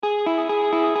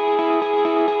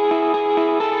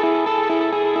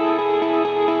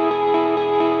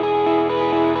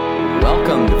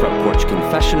Porch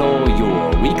Confessional, your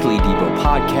weekly Devo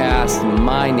podcast.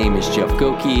 My name is Jeff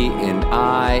Goki, and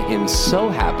I am so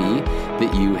happy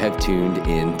that you have tuned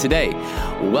in today.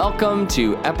 Welcome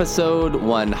to episode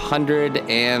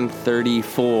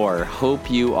 134.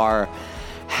 Hope you are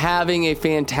having a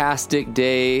fantastic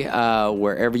day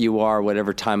wherever you are,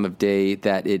 whatever time of day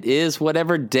that it is,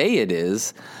 whatever day it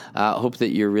is. Hope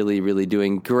that you're really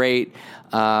doing great.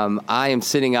 I am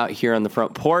sitting out here on the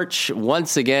front porch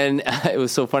once again. It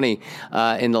was so funny.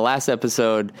 In the last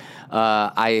episode,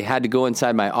 I had to go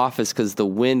inside my office because the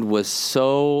wind was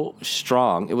so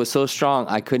strong. It was so strong,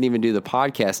 I couldn't even do the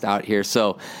podcast out here.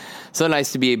 So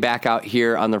nice to be back out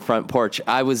here on the front porch.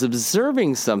 I was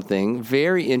observing something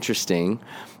very interesting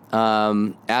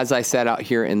as I sat out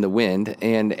here in the wind.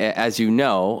 And as you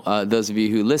know, those of you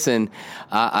who listen,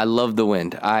 I love the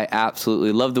wind. I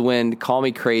absolutely love the wind. Call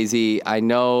me crazy. I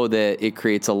know that it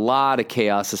creates a lot of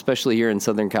chaos, especially here in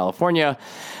Southern California,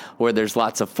 where there's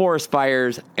lots of forest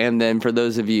fires. And then for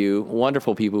those of you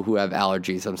wonderful people who have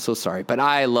allergies, I'm so sorry, but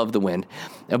I love the wind.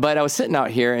 But I was sitting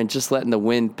out here and just letting the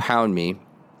wind pound me.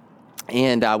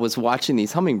 And I was watching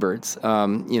these hummingbirds.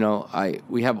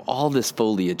 We have all this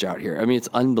foliage out here. I mean, it's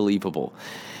unbelievable.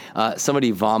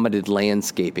 Somebody vomited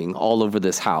landscaping all over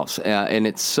this house, and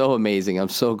it's so amazing. I'm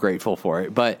so grateful for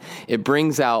it. But it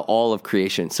brings out all of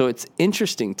creation. So it's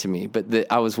interesting to me. But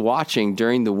I was watching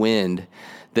during the wind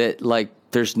that,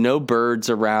 there's no birds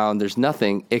around. There's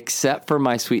nothing except for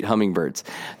my sweet hummingbirds.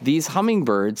 These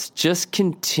hummingbirds just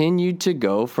continued to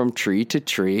go from tree to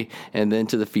tree and then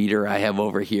to the feeder I have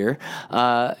over here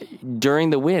during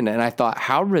the wind. And I thought,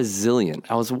 how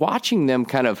resilient. I was watching them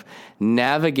kind of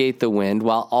navigate the wind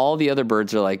while all the other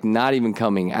birds are not even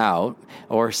coming out,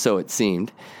 or so it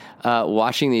seemed.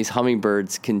 Watching these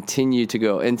hummingbirds continue to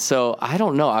go. And so I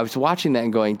don't know. I was watching that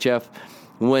and going, Jeff,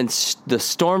 when the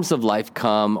storms of life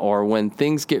come or when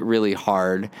things get really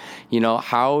hard,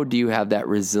 how do you have that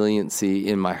resiliency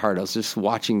in my heart? I was just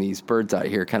watching these birds out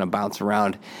here kind of bounce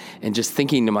around and just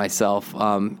thinking to myself,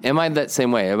 am I that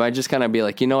same way? Am I just kind of be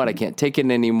like, you know what, I can't take it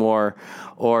anymore?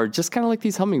 Or just kind of like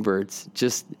these hummingbirds,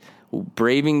 just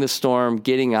braving the storm,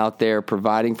 getting out there,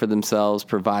 providing for themselves,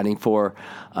 providing for,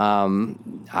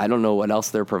 I don't know what else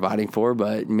they're providing for,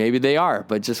 but maybe they are,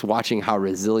 but just watching how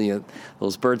resilient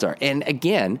those birds are. And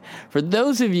again, for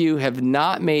those of you who have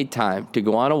not made time to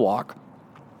go on a walk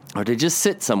or to just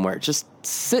sit somewhere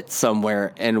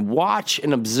and watch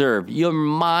and observe, your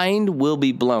mind will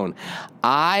be blown.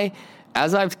 As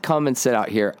I've come and sit out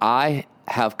here, I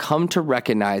have come to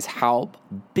recognize how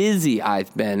busy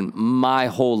I've been my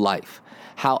whole life,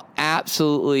 how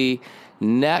absolutely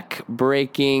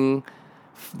neck-breaking,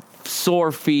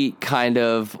 sore feet kind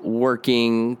of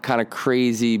working, kind of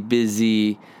crazy,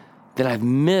 busy, that I've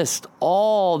missed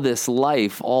all this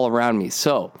life all around me.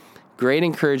 So great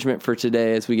encouragement for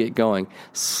today as we get going.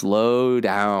 Slow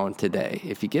down today.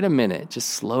 If you get a minute, just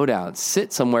slow down.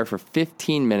 Sit somewhere for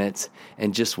 15 minutes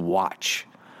and just watch.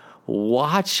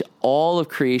 Watch all of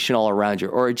creation all around you,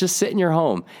 or just sit in your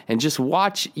home and just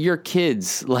watch your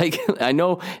kids. I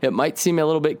know it might seem a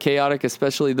little bit chaotic,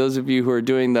 especially those of you who are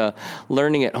doing the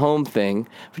learning at home thing,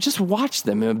 but just watch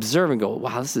them and observe and go,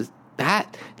 wow, this is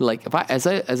that. As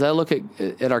I look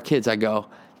at our kids, I go,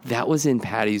 that was in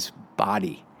Patty's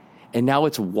body. And now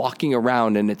it's walking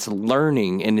around and it's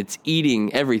learning and it's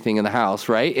eating everything in the house,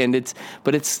 right?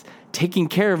 But it's taking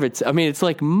care of it. I mean, it's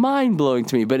mind-blowing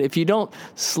to me. But if you don't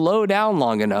slow down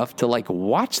long enough to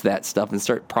watch that stuff and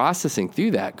start processing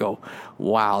through that, go,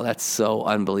 wow, that's so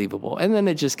unbelievable. And then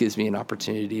it just gives me an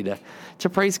opportunity to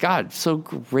praise God. So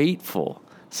grateful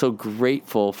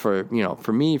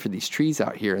for me, for these trees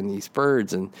out here and these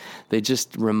birds. And they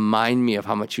just remind me of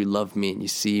how much you love me and you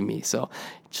see me. So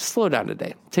just slow down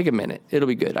today. Take a minute. It'll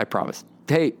be good. I promise.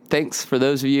 Hey, thanks for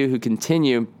those of you who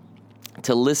continue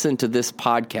to listen to this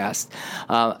podcast.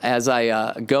 As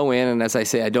I go in, and as I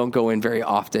say, I don't go in very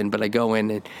often, but I go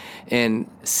in and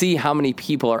see how many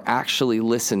people are actually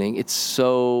listening. It's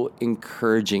so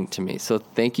encouraging to me. So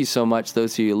thank you so much,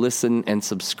 those of you who listen and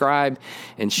subscribe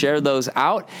and share those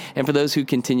out. And for those who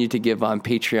continue to give on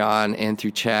Patreon and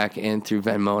through Check and through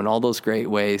Venmo and all those great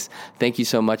ways, thank you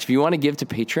so much. If you want to give to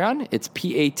Patreon, it's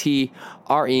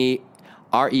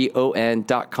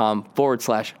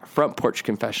patreon.com/Front Porch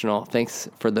Confessional. Thanks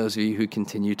for those of you who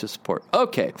continue to support.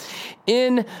 Okay.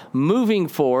 In moving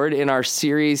forward in our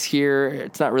series here,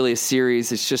 it's not really a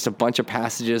series. It's just a bunch of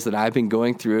passages that I've been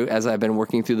going through as I've been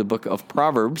working through the book of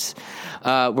Proverbs.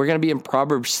 We're going to be in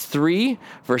Proverbs 3,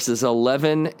 verses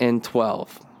 11 and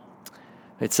 12.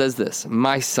 It says this,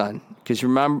 my son, because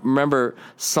remember,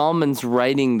 Solomon's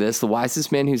writing this, the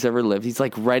wisest man who's ever lived. He's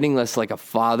like writing this like a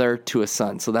father to a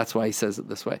son. So that's why he says it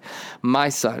this way. My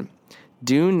son,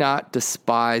 do not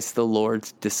despise the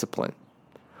Lord's discipline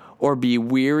or be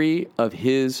weary of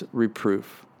his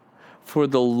reproof. For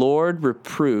the Lord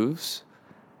reproves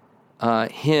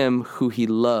him who he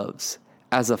loves,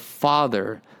 as a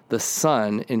father the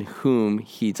son in whom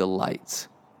he delights.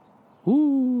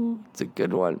 Ooh, it's a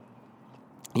good one.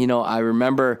 You know, I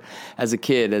remember as a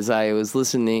kid, as I was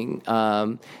listening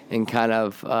and kind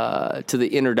of to the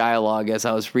inner dialogue as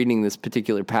I was reading this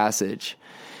particular passage,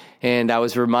 and I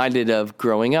was reminded of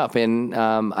growing up. And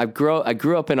I grew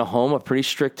up in a home, a pretty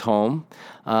strict home.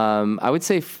 I would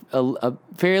say a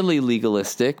fairly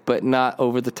legalistic, but not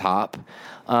over the top.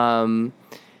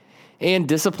 And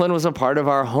discipline was a part of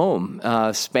our home.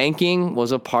 Spanking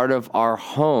was a part of our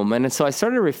home. And so I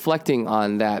started reflecting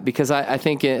on that because I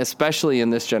think, especially in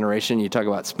this generation, you talk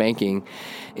about spanking,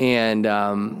 and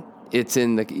it's a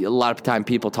lot of time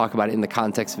people talk about it in the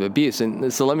context of abuse.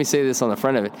 And so let me say this on the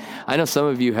front of it. I know some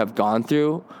of you have gone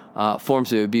through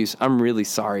forms of abuse. I'm really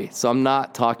sorry. So I'm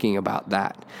not talking about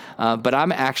that. But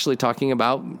I'm actually talking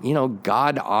about,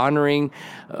 God honoring,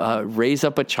 raise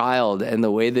up a child and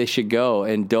the way they should go,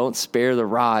 and don't spare the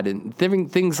rod, and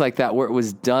things like that, where it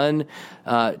was done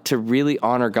to really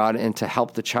honor God and to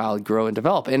help the child grow and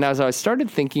develop. And as I started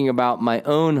thinking about my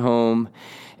own home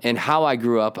and how I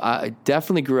grew up, I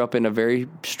definitely grew up in a very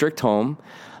strict home.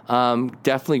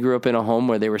 Definitely grew up in a home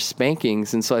where there were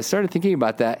spankings. And so I started thinking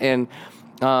about that. And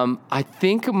I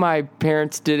think my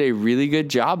parents did a really good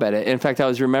job at it. In fact, I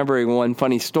was remembering one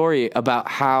funny story about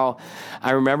how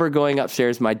I remember going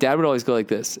upstairs. My dad would always go like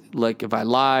this, like if I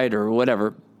lied or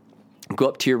whatever, go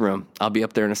up to your room. I'll be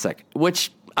up there in a sec,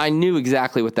 which I knew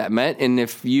exactly what that meant. And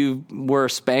if you were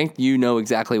spanked, you know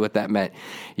exactly what that meant.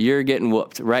 You're getting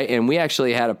whooped, right? And we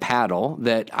actually had a paddle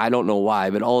that I don't know why,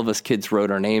 but all of us kids wrote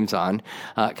our names on,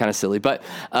 kind of silly. But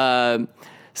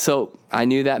so I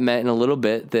knew that meant in a little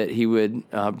bit that he would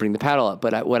bring the paddle up.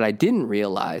 But what I didn't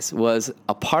realize was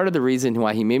a part of the reason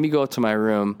why he made me go up to my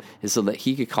room is so that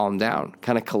he could calm down,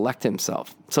 kind of collect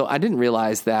himself. So I didn't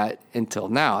realize that until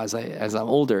now, as I'm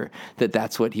older, that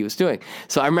that's what he was doing.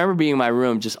 So I remember being in my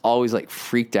room just always like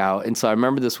freaked out. And so I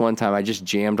remember this one time I just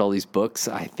jammed all these books.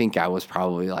 I think I was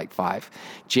probably like 5.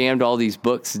 Jammed all these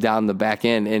books down the back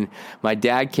end. And my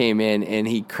dad came in and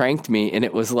he cranked me, and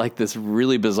it was like this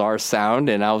really bizarre sound.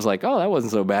 And I was like, oh, that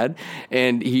wasn't so bad.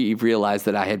 And he realized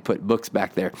that I had put books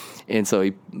back there. And so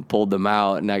he pulled them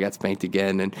out, and I got spanked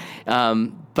again. And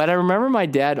but I remember my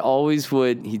dad always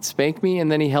he'd spank me,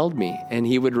 and then he held me, and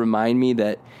he would remind me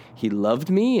that he loved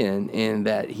me and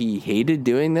that he hated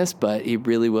doing this, but it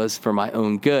really was for my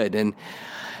own good. And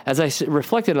as I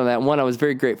reflected on that, one, I was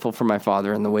very grateful for my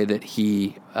father and the way that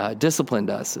he disciplined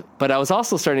us. But I was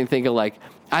also starting to think of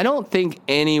I don't think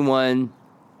anyone...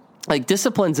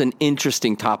 discipline's an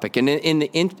interesting topic, and in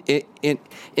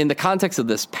the context of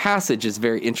this passage is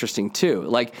very interesting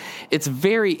too. It's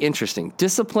very interesting.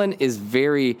 Discipline is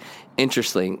very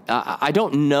interesting. I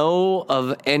don't know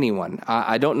of anyone.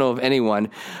 I don't know of anyone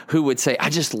who would say,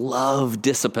 "I just love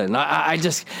discipline. I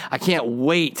can't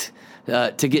wait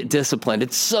to get disciplined.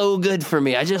 It's so good for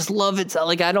me. I just love it."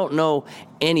 I don't know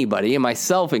anybody, and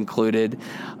myself included,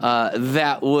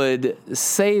 that would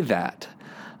say that.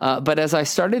 But as I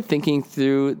started thinking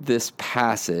through this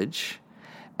passage,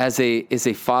 as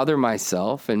a father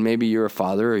myself, and maybe you're a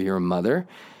father or you're a mother,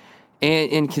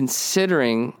 and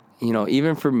considering,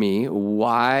 even for me,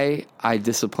 why I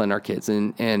discipline our kids,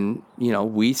 and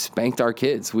we spanked our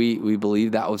kids. We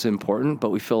believe that was important, but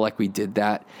we feel like we did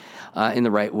that in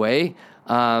the right way.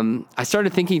 I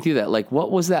started thinking through that,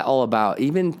 what was that all about?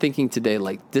 Even thinking today,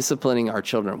 disciplining our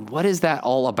children, what is that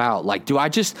all about? Do I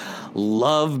just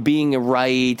love being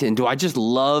right? And do I just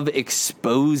love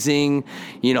exposing,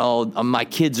 my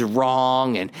kids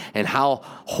wrong and how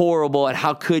horrible and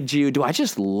how could you? Do I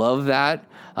just love that?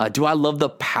 Do I love the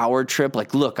power trip?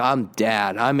 Look, I'm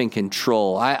dad. I'm in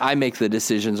control. I make the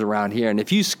decisions around here. And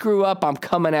if you screw up, I'm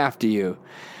coming after you.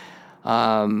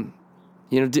 Do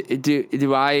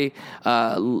I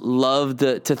love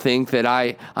to think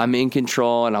that I'm in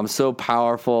control and I'm so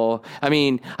powerful? I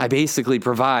mean, I basically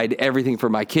provide everything for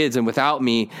my kids, and without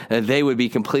me, they would be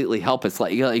completely helpless.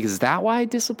 Is that why I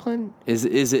discipline?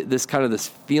 Is it this kind of this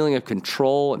feeling of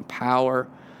control and power?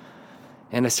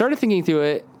 And I started thinking through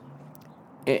it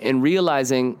and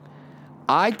realizing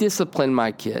I discipline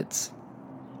my kids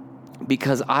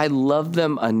because I love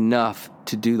them enough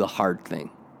to do the hard thing.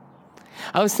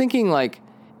 I was thinking,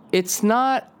 it's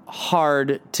not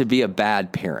hard to be a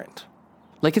bad parent.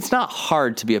 Like, it's not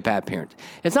hard to be a bad parent.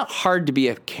 It's not hard to be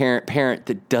a parent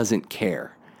that doesn't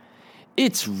care.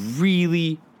 It's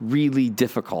really, really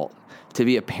difficult to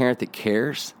be a parent that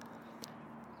cares,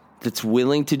 that's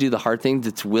willing to do the hard things,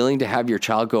 that's willing to have your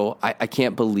child go, I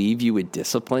can't believe you would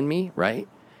discipline me, right?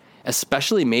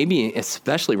 Especially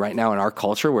right now in our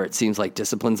culture where it seems like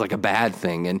discipline's like a bad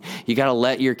thing, and you got to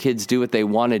let your kids do what they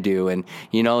want to do. And,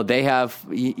 they have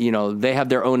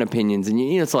their own opinions. And,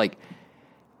 it's like,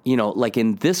 like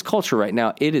in this culture right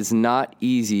now, it is not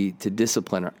easy to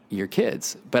discipline your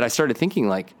kids. But I started thinking,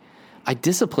 like, I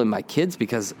discipline my kids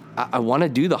because I want to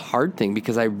do the hard thing,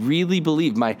 because I really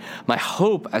believe my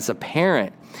hope as a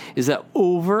parent is that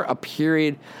over a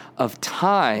period of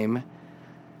time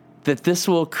that this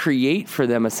will create for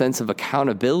them a sense of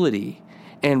accountability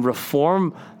and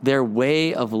reform their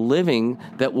way of living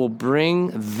that will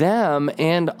bring them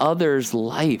and others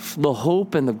life. The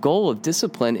hope and the goal of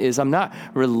discipline is I'm not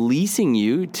releasing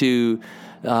you to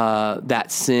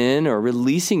that sin or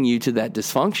releasing you to that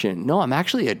dysfunction. No, I'm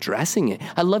actually addressing it.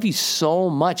 I love you so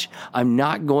much. I'm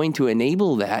not going to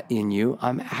enable that in you.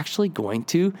 I'm actually going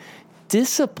to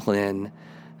discipline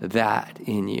that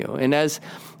in you. And as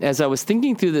I was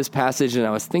thinking through this passage and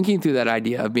I was thinking through that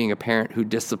idea of being a parent who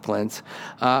disciplines,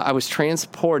 I was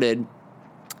transported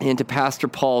into Pastor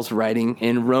Paul's writing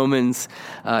in Romans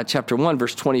chapter 1,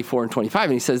 verse 24 and 25.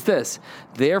 And he says this,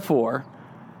 "Therefore,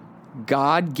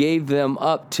 God gave them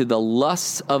up to the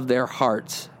lusts of their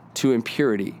hearts, to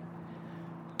impurity,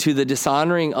 to the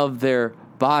dishonoring of their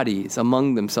bodies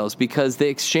among themselves, because they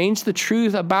exchanged the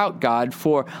truth about God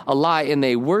for a lie, and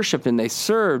they worshiped and they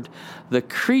served the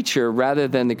creature rather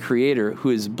than the Creator, who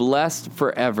is blessed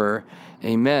forever.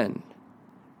 Amen."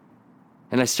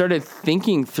 And I started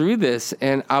thinking through this,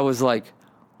 and I was like,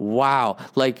 wow,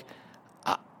 like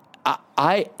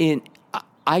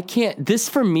I can't, this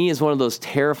for me is one of those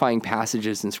terrifying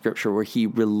passages in Scripture where he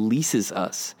releases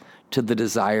us to the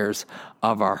desires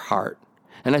of our heart.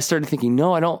 And I started thinking,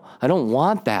 no, I don't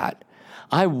want that.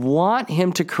 I want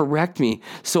him to correct me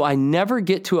so I never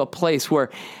get to a place where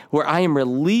I am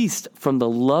released from the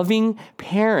loving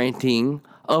parenting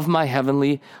of my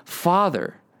Heavenly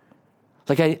Father.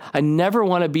 Like I never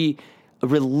want to be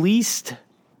released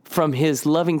from his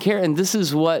loving care. And this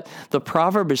is what the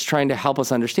proverb is trying to help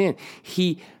us understand.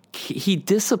 He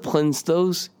disciplines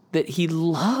those that he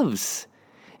loves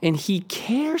and he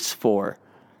cares for.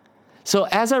 So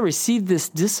as I receive this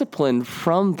discipline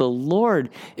from the Lord,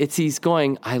 he's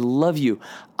going, I love you.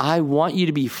 I want you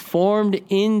to be formed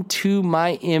into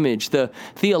my image. The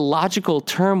theological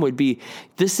term would be,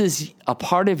 this is a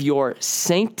part of your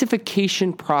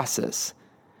sanctification process,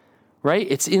 right?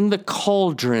 It's in the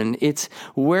cauldron. It's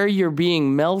where you're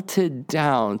being melted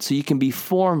down so you can be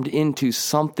formed into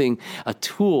something, a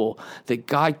tool that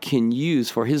God can use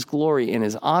for his glory and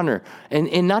his honor.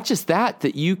 And not just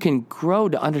that you can grow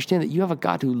to understand that you have a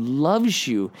God who loves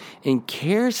you and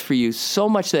cares for you so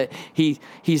much that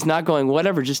he's not going,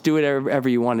 whatever, just do whatever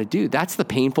you want to do. That's the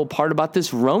painful part about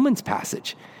this Romans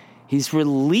passage. He's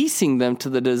releasing them to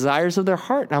the desires of their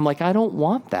heart. And I'm like, I don't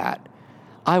want that.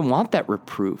 I want that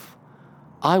reproof.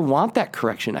 I want that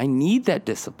correction. I need that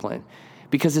discipline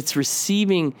because it's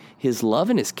receiving his love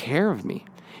and his care of me.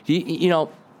 Do you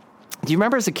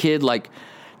remember as a kid, do you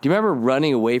remember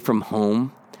running away from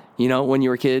home, when you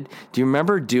were a kid? Do you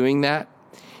remember doing that?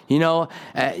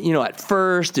 At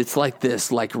first it's like this,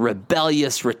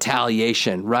 rebellious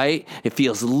retaliation, right? It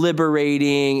feels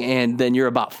liberating. And then you're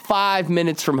about 5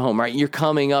 minutes from home, right? You're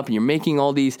coming up and you're making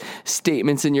all these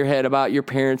statements in your head about your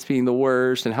parents being the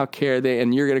worst and how care they,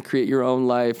 and you're going to create your own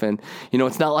life. And,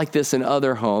 it's not like this in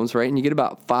other homes, right? And you get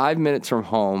about 5 minutes from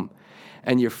home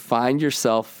and you find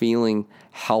yourself feeling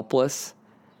helpless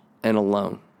and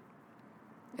alone.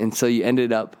 And so you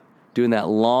ended up doing that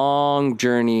long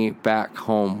journey back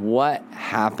home. What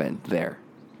happened there?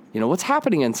 What's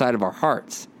happening inside of our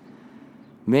hearts?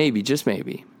 Maybe, just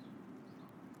maybe,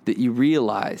 that you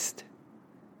realized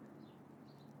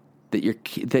that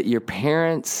your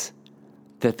parents,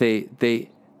 that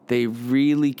they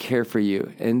really care for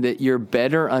you and that you're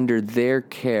better under their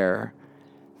care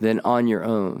than on your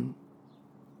own.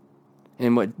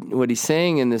 And what he's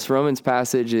saying in this Romans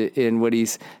passage and what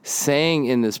he's saying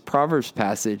in this Proverbs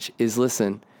passage is,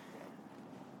 listen,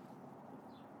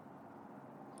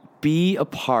 be a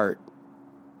part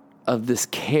of this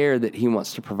care that he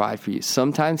wants to provide for you.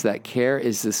 Sometimes that care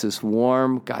is this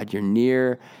warm, God, you're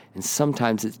near, and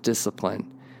sometimes it's discipline.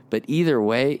 But either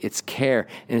way, it's care.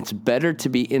 And it's better to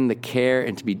be in the care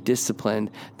and to be disciplined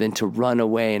than to run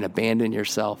away and abandon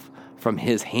yourself from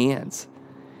his hands.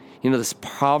 This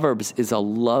Proverbs is a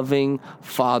loving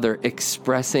father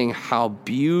expressing how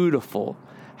beautiful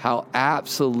how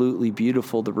absolutely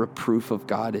beautiful the reproof of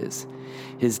God is.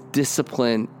 His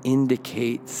discipline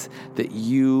indicates that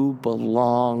you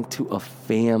belong to a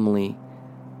family.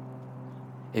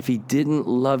 If he didn't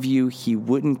love you, he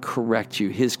wouldn't correct you.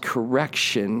 His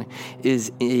correction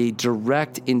is a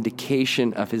direct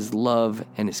indication of his love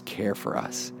and his care for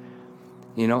us.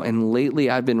 And lately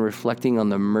I've been reflecting on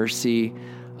the mercy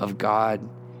of God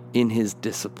in his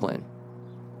discipline.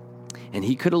 And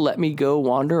he could have let me go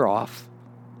wander off,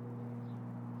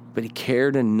 but he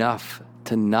cared enough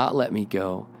to not let me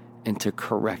go and to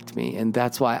correct me. And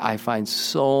that's why I find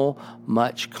so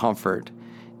much comfort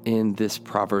in this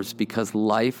Proverbs, because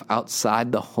life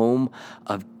outside the home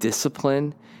of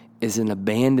discipline is an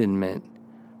abandonment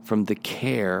from the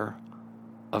care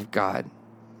of God.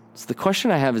 So the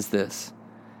question I have is this: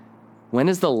 when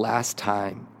is the last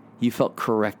time you felt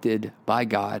corrected by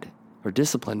God or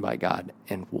disciplined by God,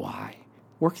 and why?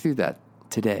 Work through that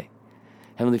today.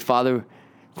 Heavenly Father,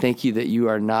 thank you that you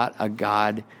are not a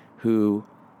God who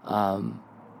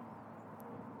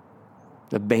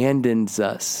abandons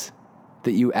us,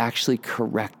 that you actually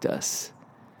correct us.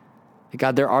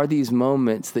 God, there are these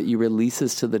moments that you release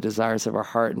us to the desires of our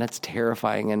heart, and that's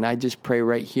terrifying. And I just pray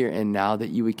right here and now that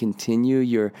you would continue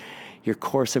your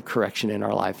course of correction in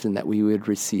our lives, and that we would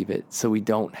receive it so we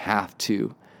don't have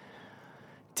to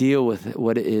deal with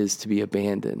what it is to be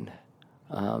abandoned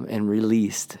and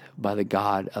released by the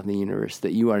God of the universe,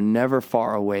 that you are never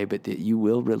far away, but that you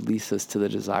will release us to the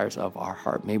desires of our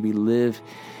heart. May we live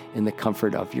in the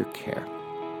comfort of your care.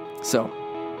 So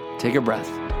take a breath,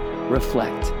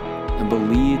 reflect, and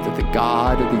believe that the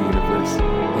God of the universe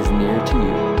is near to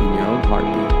you in your own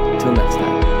heartbeat. Till next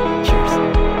time,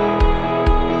 cheers.